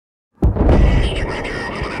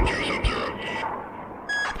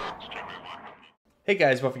Hey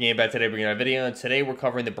guys, welcome to back today, bringing you a video, and today we're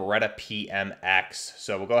covering the Beretta PMX.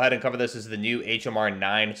 So we'll go ahead and cover this. This is the new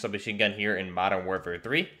HMR9 submachine gun here in Modern Warfare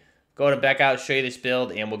 3. Go ahead and back out, show you this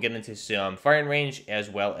build, and we'll get into some firing range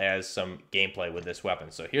as well as some gameplay with this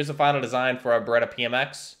weapon. So here's the final design for our Beretta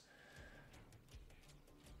PMX.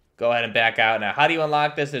 Go ahead and back out. Now, how do you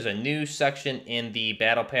unlock this? There's a new section in the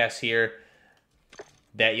Battle Pass here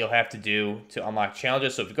that you'll have to do to unlock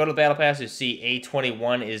challenges. So if you go to the Battle Pass, you see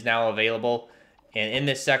A21 is now available. And in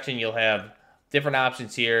this section, you'll have different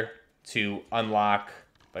options here to unlock.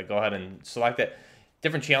 If I go ahead and select it,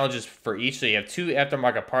 different challenges for each. So you have 2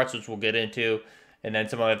 aftermarket parts, which we'll get into, and then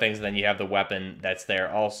some other things. And then you have the weapon that's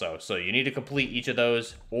there also. So you need to complete each of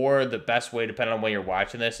those, or the best way, depending on when you're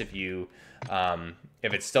watching this, if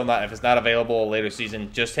it's not available later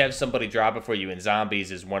season, just have somebody drop it for you. And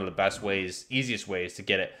zombies is one of the best ways, easiest ways to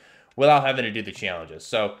get it without having to do the challenges.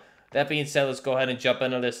 So that being said, let's go ahead and jump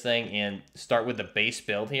into this thing and start with the base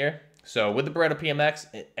build here. So with the Beretta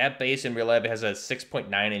PMX, at base in real life, it has a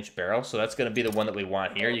 6.9-inch barrel. So that's going to be the one that we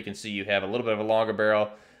want here. You can see you have a little bit of a longer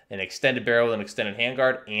barrel, an extended barrel with an extended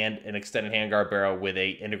handguard, and an extended handguard barrel with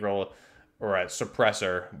a integral or a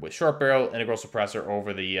suppressor with short barrel integral suppressor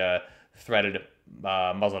over the threaded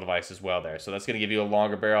muzzle device as well there. So that's going to give you a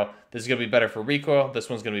longer barrel. This is going to be better for recoil. This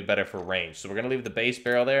one's going to be better for range. So we're going to leave the base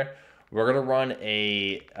barrel there. We're going to run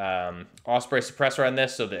a Osprey suppressor on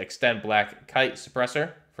this, so the Extend Black Kite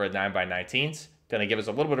suppressor for a 9x19s. Going to give us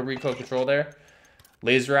a little bit of recoil control there.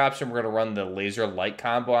 Laser option, we're going to run the laser light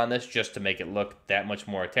combo on this just to make it look that much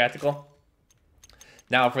more tactical.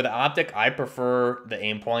 Now for the optic, I prefer the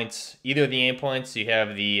aim points. Either of the aim points, you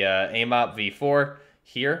have the MWIII V4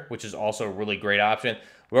 here, which is also a really great option.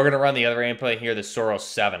 We're going to run the other aim point here, the Soros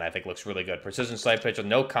 7, I think looks really good. Precision sight pitch,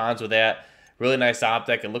 no cons with that. Really nice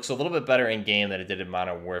optic. It looks a little bit better in game than it did in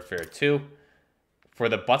Modern Warfare 2. For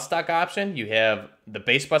the buttstock option, you have the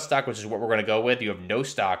base buttstock, which is what we're going to go with. You have no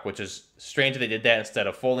stock, which is strange that they did that instead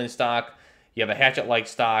of folding stock. You have a hatchet-like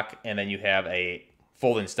stock, and then you have a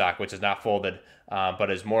folding stock, which is not folded,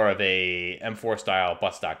 but is more of a M4 style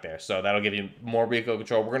buttstock there. So that'll give you more recoil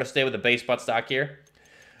control. We're going to stay with the base buttstock here.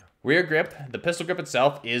 Rear grip, the pistol grip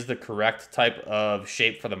itself is the correct type of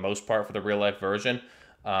shape for the most part for the real-life version.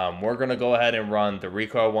 We're going to go ahead and run the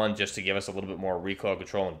recoil one just to give us a little bit more recoil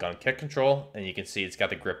control and gun kick control. And you can see it's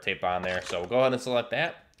got the grip tape on there. So we'll go ahead and select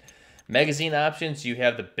that. Magazine options, you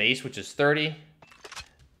have the base, which is 30.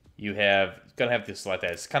 You have, going to have to select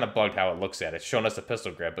that. It's kind of bugged how it looks at it. It's showing us the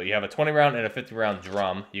pistol grip. But you have a 20 round and a 50 round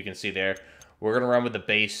drum. You can see there. We're going to run with the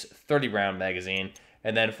base 30 round magazine.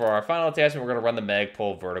 And then for our final attachment, we're going to run the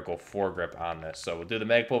Magpul vertical foregrip on this. So we'll do the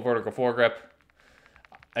Magpul vertical foregrip.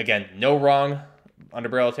 Again, no wrong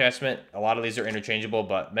underbarrel attachment. A lot of these are interchangeable,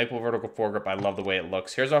 but Magpul vertical foregrip, I love the way it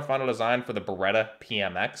looks. Here's our final design for the Beretta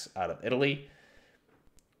PMX out of Italy.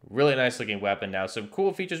 Really nice looking weapon. Now, some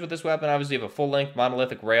cool features with this weapon. Obviously, you have a full-length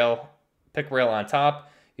monolithic rail, pick rail on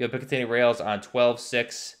top. You have Picatinny rails on 12,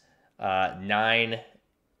 6, 9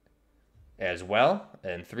 as well,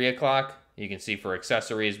 and 3 o'clock. You can see for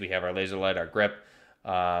accessories, we have our laser light, our grip.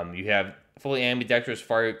 You have fully ambidextrous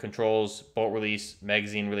fire controls, bolt release,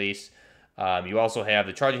 magazine release. You also have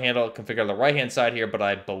the charging handle configured on the right-hand side here, but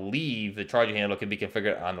I believe the charging handle can be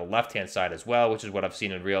configured on the left-hand side as well, which is what I've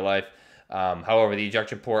seen in real life. However, the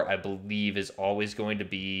ejection port, I believe, is always going to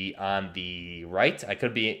be on the right. I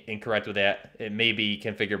could be incorrect with that. It may be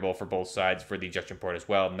configurable for both sides for the ejection port as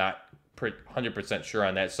well. I'm not 100% sure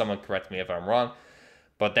on that. Someone correct me if I'm wrong.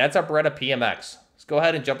 But that's our Beretta PMX. Let's go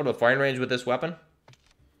ahead and jump into the firing range with this weapon.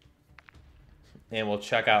 And we'll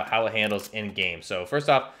check out how it handles in-game. So first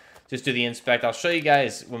off, just do the inspect. I'll show you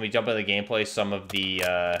guys when we jump into the gameplay some of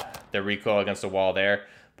the recoil against the wall there.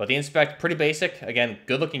 But the inspect, pretty basic. Again,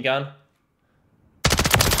 good-looking gun.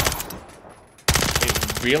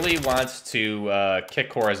 It really wants to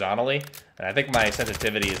kick horizontally. And I think my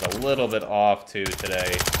sensitivity is a little bit off too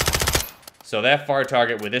today. So that far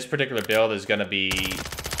target with this particular build is going to be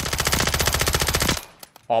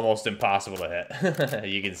almost impossible to hit.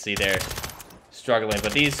 You can see there, struggling.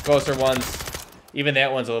 But these closer ones, even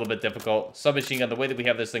that one's a little bit difficult. Submachine gun, the way that we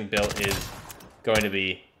have this thing built is going to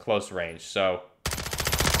be close range. So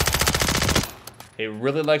it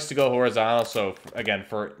really likes to go horizontal. So again,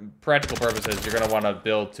 for practical purposes, you're going to want to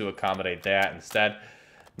build to accommodate that instead.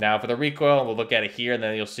 Now for the recoil, we'll look at it here, and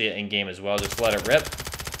then you'll see it in game as well. Just let it rip.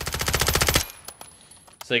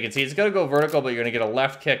 So you can see it's going to go vertical, but you're going to get a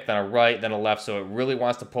left kick, then a right, then a left. So it really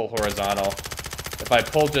wants to pull horizontal. If I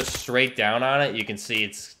pull just straight down on it, you can see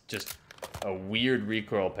it's just a weird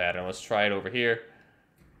recoil pattern. Let's try it over here.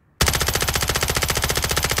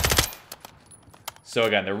 So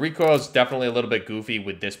again, the recoil is definitely a little bit goofy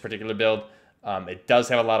with this particular build. It does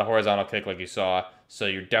have a lot of horizontal kick like you saw, so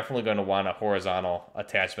you're definitely going to want a horizontal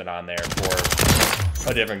attachment on there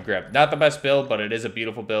for a different grip. Not the best build, but it is a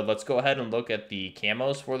beautiful build. Let's go ahead and look at the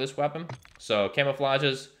camos for this weapon. So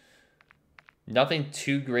camouflages, nothing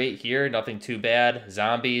too great here, nothing too bad.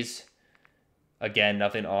 Zombies, again,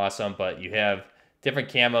 nothing awesome, but you have different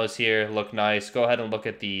camos here, look nice. Go ahead and look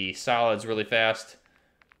at the solids really fast.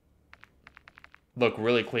 Look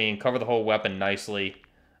really clean, cover the whole weapon nicely.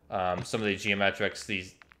 Some of the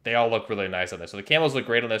geometrics, they all look really nice on this. So the camos look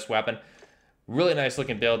great on this weapon. Really nice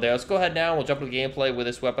looking build there. Let's go ahead now and we'll jump into gameplay with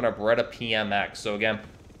this weapon, our Beretta PMX. So again,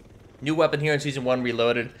 new weapon here in Season 1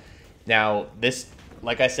 Reloaded. Now, this,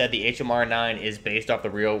 like I said, the HMR9 is based off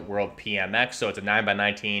the real-world PMX. So it's a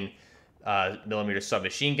 9x19 millimeter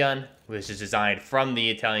submachine gun, which is designed from the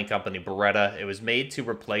Italian company Beretta. It was made to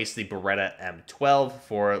replace the Beretta M12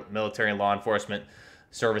 for military and law enforcement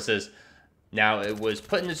services. Now, it was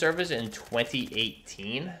put into service in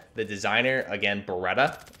 2018. The designer, again,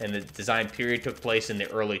 Beretta, and the design period took place in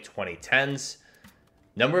the early 2010s.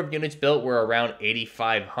 Number of units built were around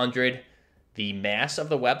 8,500. The mass of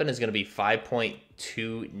the weapon is going to be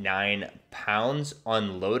 5.29 pounds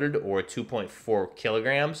unloaded, or 2.4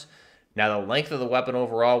 kilograms. Now, the length of the weapon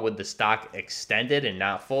overall with the stock extended and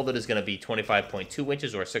not folded is going to be 25.2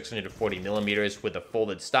 inches, or 640 millimeters. With the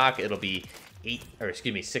folded stock, it'll be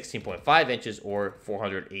 16.5 inches, or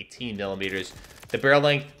 418 millimeters. The barrel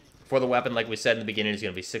length for the weapon, like we said in the beginning, is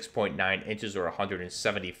going to be 6.9 inches, or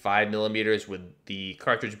 175 millimeters, with the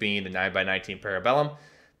cartridge being the 9x19 Parabellum.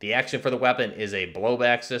 The action for the weapon is a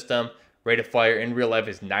blowback system. Rate of fire in real life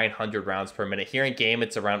is 900 rounds per minute. Here in game,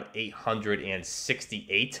 it's around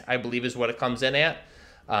 868, I believe is what it comes in at.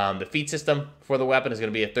 The feed system for the weapon is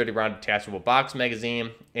going to be a 30-round detachable box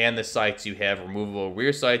magazine, and the sights, you have removable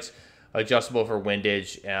rear sights, adjustable for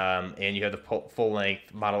windage, and you have the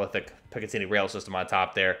full-length monolithic Picatinny rail system on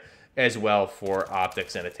top there as well for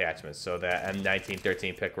optics and attachments. So that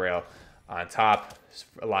M1913 pick rail on top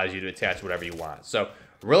allows you to attach whatever you want. So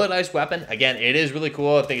really nice weapon. Again, it is really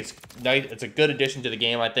cool. I think it's nice. It's a good addition to the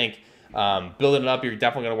game. I think building it up, you're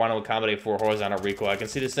definitely going to want to accommodate for horizontal recoil. I can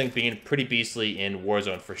see this thing being pretty beastly in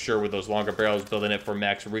Warzone for sure, with those longer barrels. Building it for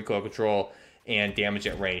max recoil control and damage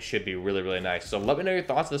at range should be really, really nice. So let me know your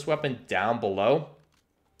thoughts on this weapon down below.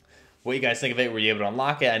 What you guys think of it? Were you able to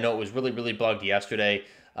unlock it? I know it was really, really bugged yesterday.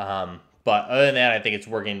 But other than that, I think it's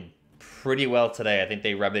working pretty well today. I think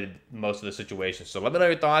they remedied most of the situation. So let me know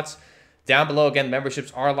your thoughts down below. Again,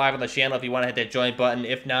 memberships are live on the channel if you want to hit that join button.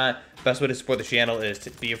 If not, best way to support the channel is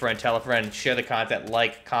to be a friend, tell a friend, share the content,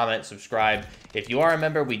 like, comment, subscribe. If you are a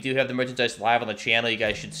member, we do have the merchandise live on the channel. You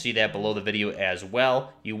guys should see that below the video as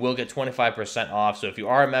well. You will get 25% off. So if you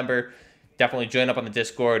are a member, definitely join up on the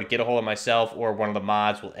Discord, get a hold of myself or one of the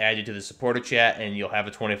mods. We'll add you to the supporter chat, and you'll have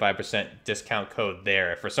a 25% discount code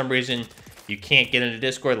there. If for some reason you can't get into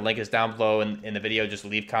Discord, the link is down below in the video. Just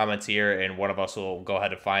leave comments here, and one of us will go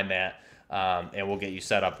ahead and find that. And we'll get you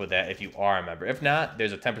set up with that if you are a member. If not,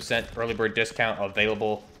 there's a 10% early bird discount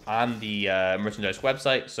available on the merchandise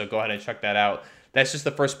website, so go ahead and check that out. That's just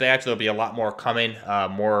the first batch. There'll be a lot more coming,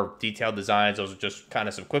 more detailed designs. Those are just kind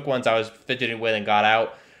of some quick ones I was fidgeting with and got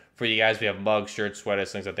out for you guys. We have mugs, shirts,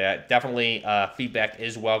 sweaters, things like that. Definitely feedback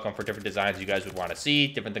is welcome for different designs you guys would want to see,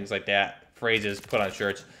 different things like that, phrases put on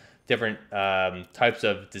shirts, different types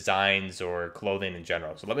of designs or clothing in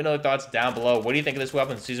general. So let me know your thoughts down below. What do you think of this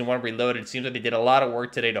weapon? Season 1 Reloaded. It seems like they did a lot of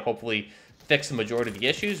work today to hopefully fix the majority of the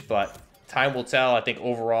issues, but time will tell. I think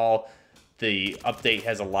overall the update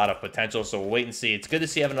has a lot of potential, so we'll wait and see. It's good to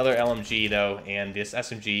see have another LMG though, and this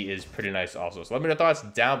SMG is pretty nice also. So let me know your thoughts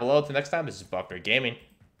down below. Until next time, this is Buckner Gaming,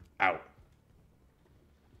 out.